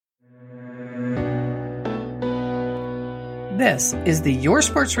This is the Your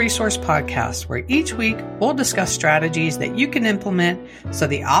Sports Resource Podcast, where each week we'll discuss strategies that you can implement so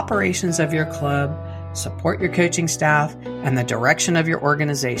the operations of your club support your coaching staff and the direction of your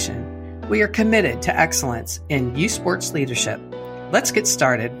organization. We are committed to excellence in youth sports leadership. Let's get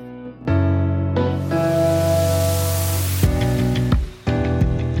started.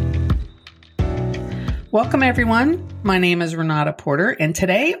 Welcome, everyone. My name is Renata Porter, and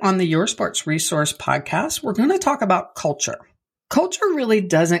today on the Your Sports Resource Podcast, we're going to talk about culture. Culture really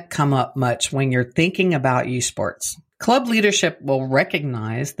doesn't come up much when you're thinking about youth sports. Club leadership will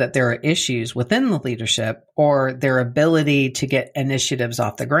recognize that there are issues within the leadership or their ability to get initiatives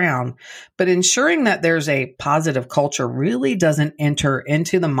off the ground, but ensuring that there's a positive culture really doesn't enter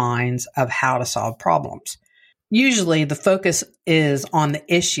into the minds of how to solve problems. Usually the focus is on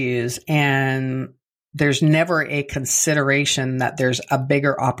the issues, and there's never a consideration that there's a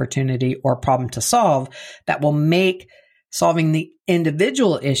bigger opportunity or problem to solve that will make solving the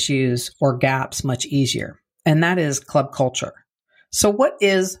individual issues or gaps much easier. And that is club culture. So what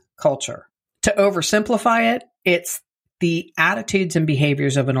is culture? To oversimplify it, it's the attitudes and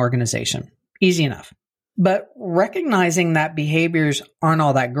behaviors of an organization. Easy enough. But recognizing that behaviors aren't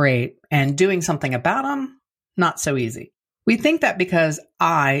all that great and doing something about them, not so easy. We think that because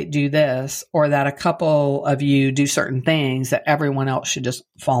I do this or that a couple of you do certain things that everyone else should just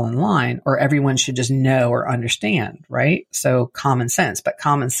fall in line or everyone should just know or understand, right? So common sense, but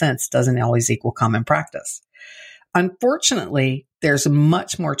common sense doesn't always equal common practice. Unfortunately, there's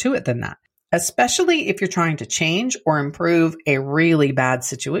much more to it than that, especially if you're trying to change or improve a really bad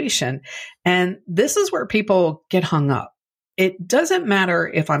situation. And this is where people get hung up. It doesn't matter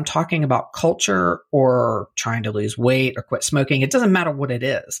if I'm talking about culture or trying to lose weight or quit smoking. It doesn't matter what it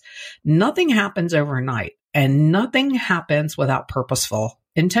is. Nothing happens overnight and nothing happens without purposeful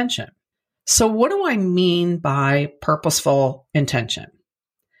intention. So what do I mean by purposeful intention?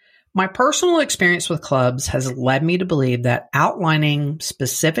 My personal experience with clubs has led me to believe that outlining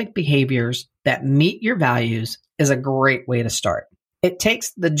specific behaviors that meet your values is a great way to start. It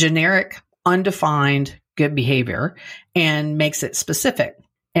takes the generic, undefined good behavior and makes it specific.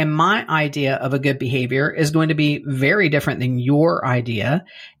 And my idea of a good behavior is going to be very different than your idea.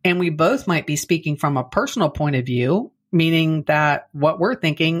 And we both might be speaking from a personal point of view, meaning that what we're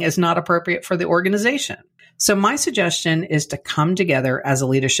thinking is not appropriate for the organization. So my suggestion is to come together as a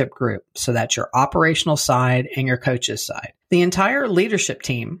leadership group so that your operational side and your coach's side. The entire leadership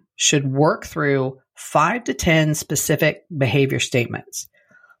team should work through 5 to 10 specific behavior statements.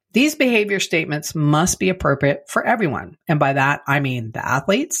 These behavior statements must be appropriate for everyone. And by that, I mean the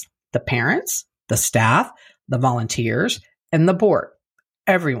athletes, the parents, the staff, the volunteers, and the board.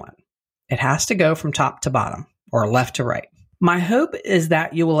 Everyone. It has to go from top to bottom or left to right. My hope is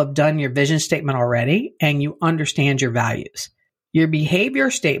that you will have done your vision statement already and you understand your values. Your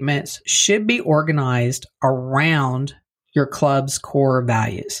behavior statements should be organized around your club's core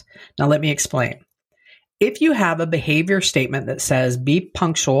values. Now, let me explain. If you have a behavior statement that says be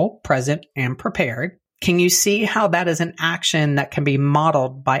punctual, present, and prepared, can you see how that is an action that can be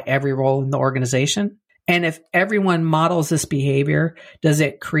modeled by every role in the organization? And if everyone models this behavior, does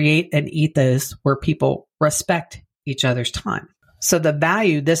it create an ethos where people respect each other's time? So the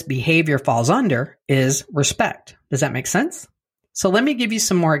value this behavior falls under is respect. Does that make sense? So let me give you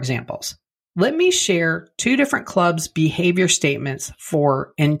some more examples. Let me share 2 different clubs' behavior statements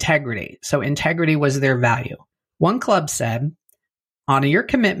for integrity. So integrity was their value. One club said, honor your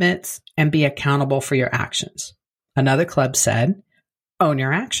commitments and be accountable for your actions. Another club said, own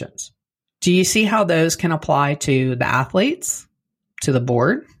your actions. Do you see how those can apply to the athletes, to the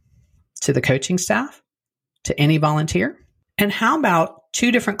board, to the coaching staff, to any volunteer? And how about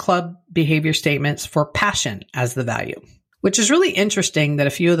 2 different club behavior statements for passion as the value? Which is really interesting that a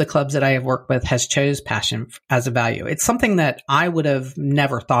few of the clubs that I have worked with has chose passion as a value. It's something that I would have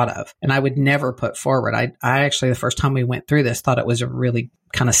never thought of and I would never put forward. I actually, the first time we went through this, thought it was a really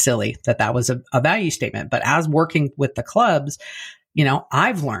kind of silly that was a value statement. But as working with the clubs,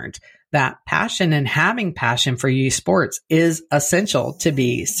 I've learned that passion and having passion for youth sports is essential to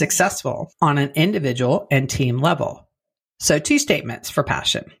be successful on an individual and team level. So 2 statements for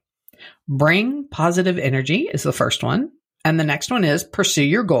passion. Bring positive energy is the first one. And the next one is pursue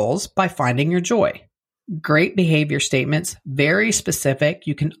your goals by finding your joy. Great behavior statements, very specific.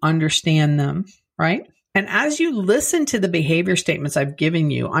 You can understand them, right? And as you listen to the behavior statements I've given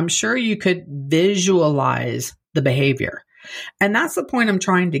you, I'm sure you could visualize the behavior. And that's the point I'm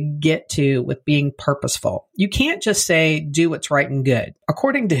trying to get to with being purposeful. You can't just say, do what's right and good.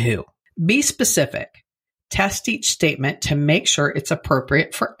 According to who? Be specific. Test each statement to make sure it's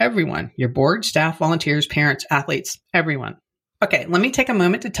appropriate for everyone, your board, staff, volunteers, parents, athletes, everyone. Okay, let me take a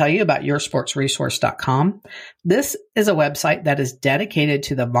moment to tell you about yoursportsresource.com. This is a website that is dedicated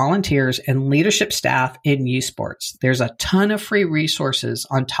to the volunteers and leadership staff in youth sports. There's a ton of free resources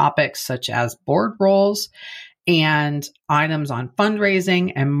on topics such as board roles and items on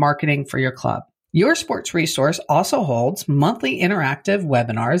fundraising and marketing for your club. Your Sports Resource also holds monthly interactive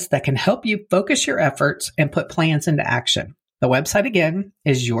webinars that can help you focus your efforts and put plans into action. The website again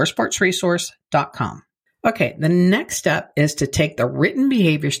is yoursportsresource.com. Okay, the next step is to take the written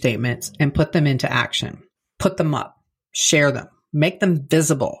behavior statements and put them into action. Put them up, share them, make them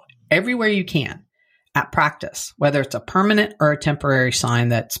visible everywhere you can at practice, whether it's a permanent or a temporary sign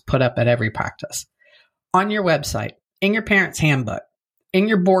that's put up at every practice, on your website, in your parents' handbook, in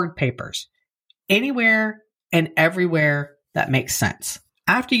your board papers, anywhere and everywhere that makes sense.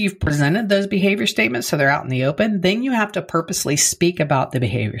 After you've presented those behavior statements so they're out in the open, then you have to purposely speak about the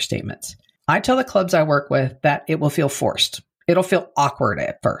behavior statements. I tell the clubs I work with that it will feel forced. It'll feel awkward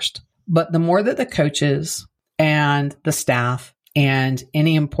at first. But the more that the coaches and the staff and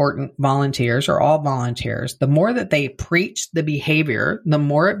any important volunteers or all volunteers, the more that they preach the behavior, the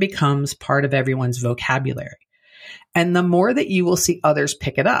more it becomes part of everyone's vocabulary. And the more that you will see others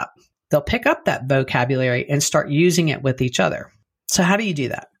pick it up. They'll pick up that vocabulary and start using it with each other. So how do you do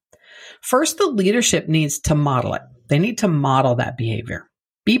that? First, the leadership needs to model it. They need to model that behavior.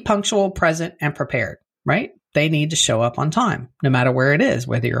 Be punctual, present, and prepared, right? They need to show up on time, no matter where it is,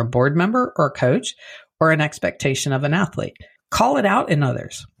 whether you're a board member or a coach or an expectation of an athlete. Call it out in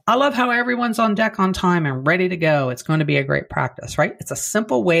others. I love how everyone's on deck on time and ready to go. It's going to be a great practice, right? It's a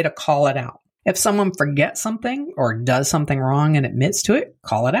simple way to call it out. If someone forgets something or does something wrong and admits to it,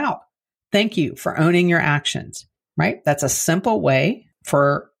 call it out. Thank you for owning your actions, right? That's a simple way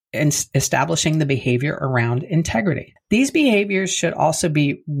for establishing the behavior around integrity. These behaviors should also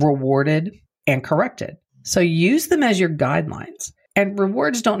be rewarded and corrected. So use them as your guidelines. And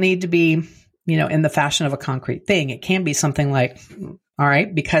rewards don't need to be, in the fashion of a concrete thing. It can be something like, all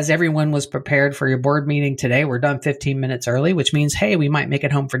right, because everyone was prepared for your board meeting today, we're done 15 minutes early, which means, hey, we might make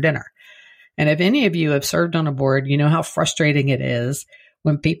it home for dinner. And if any of you have served on a board, you know how frustrating it is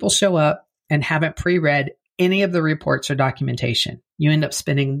when people show up and haven't pre-read any of the reports or documentation. You end up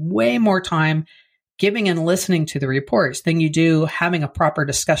spending way more time giving and listening to the reports than you do having a proper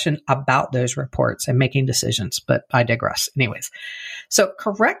discussion about those reports and making decisions. But I digress. Anyways, so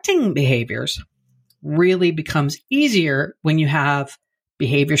correcting behaviors really becomes easier when you have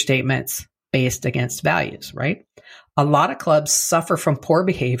behavior statements based against values, right? A lot of clubs suffer from poor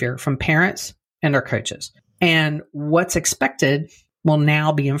behavior from parents and their coaches. And what's expected will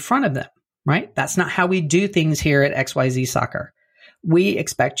now be in front of them, right? That's not how we do things here at XYZ Soccer. We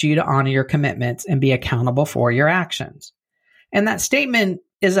expect you to honor your commitments and be accountable for your actions. And that statement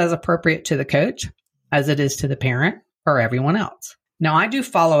is as appropriate to the coach as it is to the parent or everyone else. Now, I do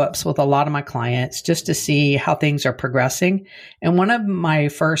follow-ups with a lot of my clients just to see how things are progressing. And one of my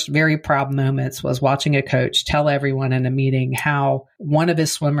first very proud moments was watching a coach tell everyone in a meeting how one of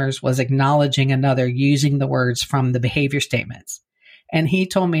his swimmers was acknowledging another using the words from the behavior statements. And he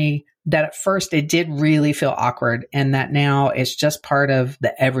told me that at first it did really feel awkward and that now it's just part of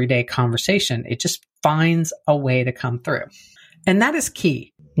the everyday conversation. It just finds a way to come through. And that is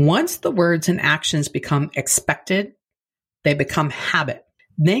key. Once the words and actions become expected, they become habit.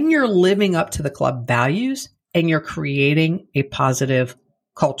 Then you're living up to the club values and you're creating a positive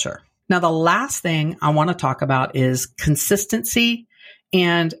culture. Now, the last thing I want to talk about is consistency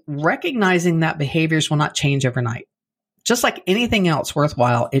and recognizing that behaviors will not change overnight. Just like anything else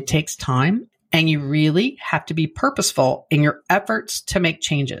worthwhile, it takes time and you really have to be purposeful in your efforts to make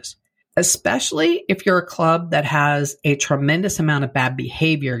changes, especially if you're a club that has a tremendous amount of bad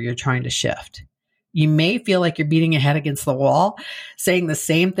behavior you're trying to shift. You may feel like you're beating your head against the wall, saying the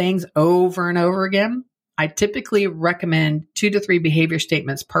same things over and over again. I typically recommend 2 to 3 behavior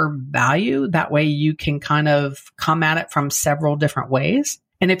statements per value. That way you can kind of come at it from several different ways.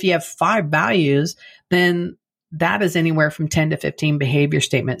 And if you have 5 values, then that is anywhere from 10 to 15 behavior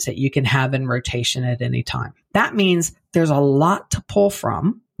statements that you can have in rotation at any time. That means there's a lot to pull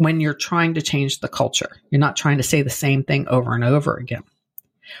from when you're trying to change the culture. You're not trying to say the same thing over and over again.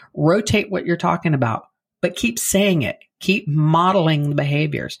 Rotate what you're talking about, but keep saying it. Keep modeling the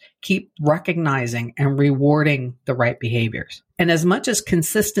behaviors. Keep recognizing and rewarding the right behaviors. And as much as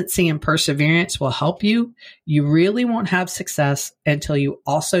consistency and perseverance will help you, you really won't have success until you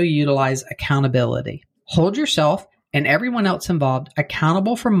also utilize accountability. Hold yourself and everyone else involved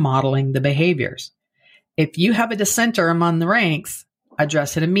accountable for modeling the behaviors. If you have a dissenter among the ranks,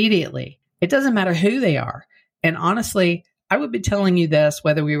 address it immediately. It doesn't matter who they are. And honestly, I would be telling you this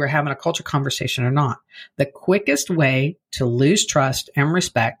whether we were having a culture conversation or not. The quickest way to lose trust and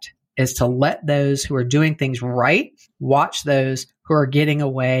respect is to let those who are doing things right watch those who are getting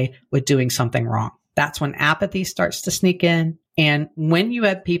away with doing something wrong. That's when apathy starts to sneak in. And when you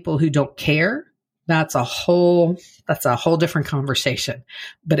have people who don't care, that's a whole different conversation.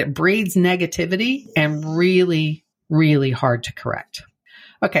 But it breeds negativity and really, really hard to correct.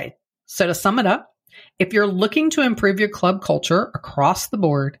 Okay, so to sum it up, if you're looking to improve your club culture across the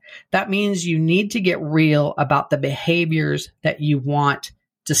board, that means you need to get real about the behaviors that you want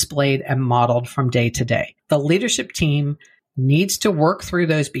displayed and modeled from day to day. The leadership team needs to work through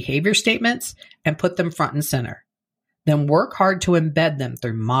those behavior statements and put them front and center. Then work hard to embed them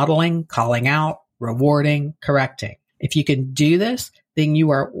through modeling, calling out, rewarding, correcting. If you can do this, then you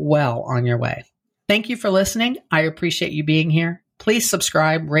are well on your way. Thank you for listening. I appreciate you being here. Please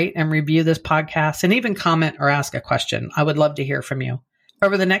subscribe, rate, and review this podcast, and even comment or ask a question. I would love to hear from you.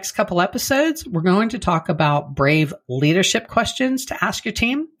 Over the next couple episodes, we're going to talk about brave leadership questions to ask your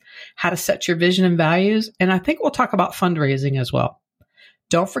team, how to set your vision and values, and I think we'll talk about fundraising as well.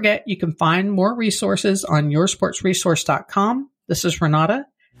 Don't forget, you can find more resources on yoursportsresource.com. This is Renata,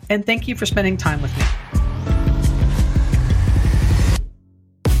 and thank you for spending time with me.